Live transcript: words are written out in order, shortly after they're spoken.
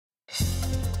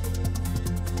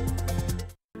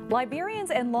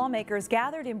Liberians and lawmakers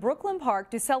gathered in Brooklyn Park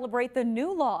to celebrate the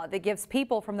new law that gives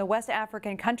people from the West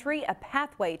African country a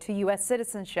pathway to U.S.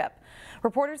 citizenship.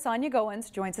 Reporter Sonia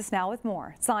Goins joins us now with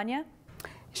more. Sonia?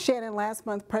 Shannon, last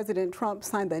month, President Trump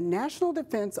signed the National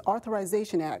Defense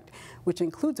Authorization Act, which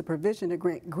includes a provision to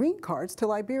grant green cards to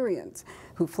Liberians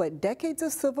who fled decades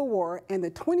of civil war and the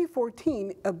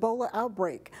 2014 Ebola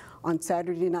outbreak. On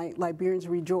Saturday night, Liberians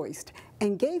rejoiced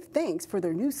and gave thanks for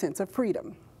their new sense of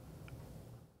freedom.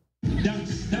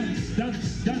 Dance, dance,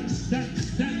 dance, dance,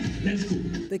 dance, dance. Let's go.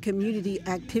 The Community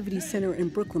Activity Center in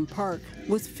Brooklyn Park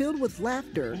was filled with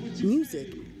laughter,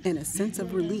 music, and a sense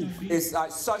of relief. It's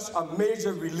such a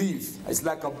major relief. It's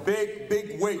like a big,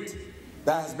 big weight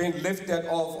that has been lifted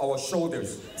off our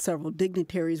shoulders. Several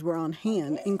dignitaries were on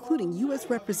hand, including U.S.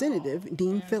 Representative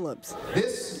Dean Phillips.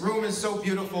 This room is so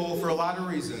beautiful for a lot of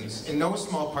reasons, in no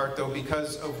small part, though,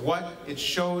 because of what it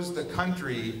shows the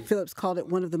country. Phillips called it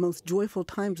one of the most joyful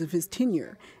times of his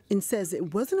tenure and says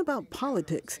it wasn't about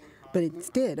politics, but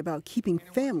instead about keeping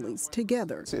families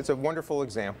together. It's a wonderful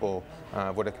example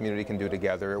of what a community can do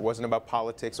together. It wasn't about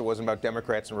politics, it wasn't about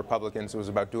Democrats and Republicans, it was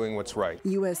about doing what's right.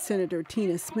 U.S. Senator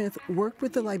Tina Smith worked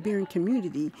with the Liberian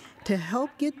community to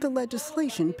help get the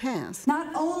legislation passed. Not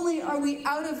only are we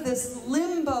out of this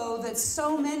limbo that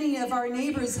so many of our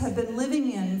neighbors have been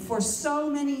living in for so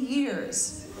many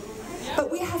years, but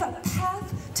we have a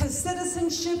path to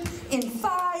citizenship in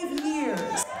 5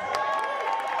 years.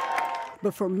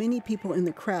 But for many people in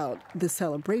the crowd, the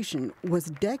celebration was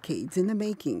decades in the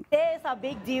making. It is a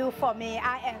big deal for me.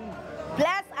 I am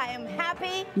blessed. I am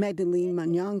happy. Magdalene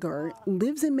Manyangar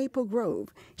lives in Maple Grove.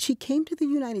 She came to the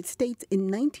United States in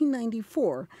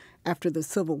 1994 after the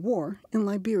Civil War in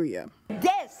Liberia.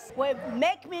 This will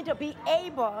make me to be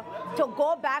able to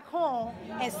go back home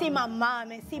and see my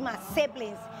mom and see my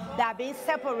siblings that have been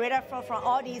separated from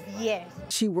all these years.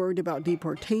 She worried about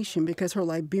deportation because her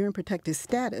Liberian protected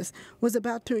status was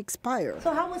about to expire.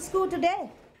 So how was school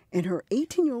today? And her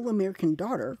 18-year-old American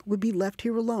daughter would be left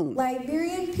here alone.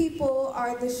 Liberian people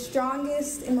are the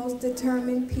strongest and most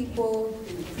determined people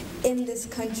in this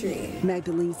country.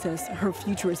 Magdalene says her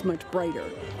future is much brighter.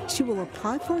 She will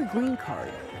apply for a green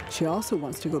card. She also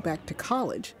wants to go back to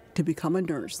college to become a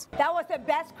nurse. That was the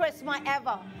best Christmas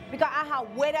ever because I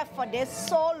have waited for this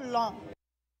so long.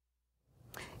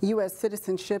 U.S.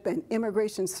 Citizenship and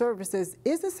Immigration Services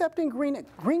is accepting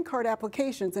green card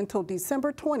applications until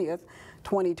December 20th,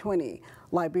 2020.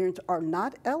 Liberians are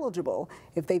not eligible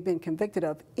if they've been convicted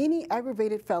of any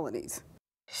aggravated felonies.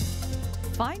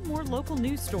 Find more local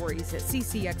news stories at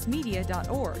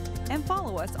ccxmedia.org and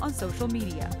follow us on social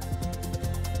media.